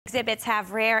exhibits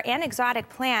have rare and exotic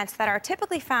plants that are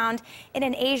typically found in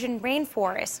an Asian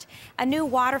rainforest. A new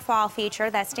waterfall feature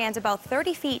that stands about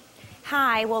 30 feet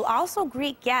high will also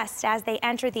greet guests as they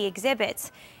enter the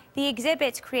exhibits. The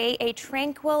exhibits create a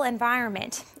tranquil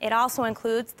environment. It also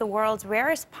includes the world's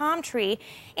rarest palm tree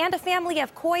and a family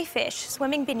of koi fish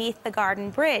swimming beneath the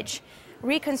garden bridge.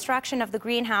 Reconstruction of the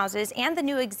greenhouses and the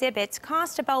new exhibits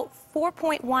cost about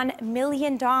 $4.1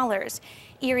 million.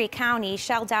 Erie County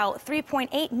shelled out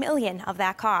 $3.8 million of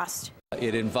that cost.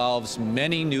 It involves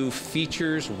many new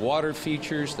features, water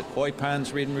features. The koi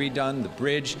pond's been redone, the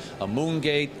bridge, a moon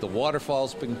gate, the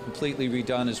waterfall's been completely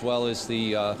redone, as well as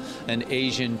an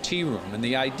Asian tea room. And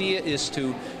the idea is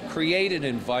to create an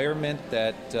environment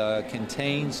that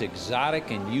contains exotic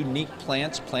and unique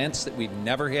plants that we've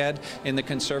never had in the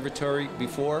conservatory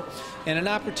before, and an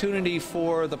opportunity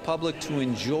for the public to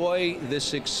enjoy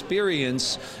this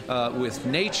experience with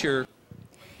nature.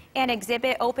 An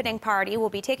exhibit opening party will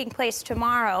be taking place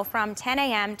tomorrow from 10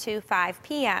 a.m. to 5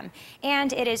 p.m.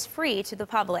 and it is free to the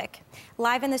public.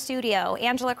 Live in the studio,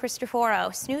 Angela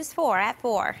Cristoforo, News 4 at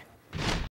 4.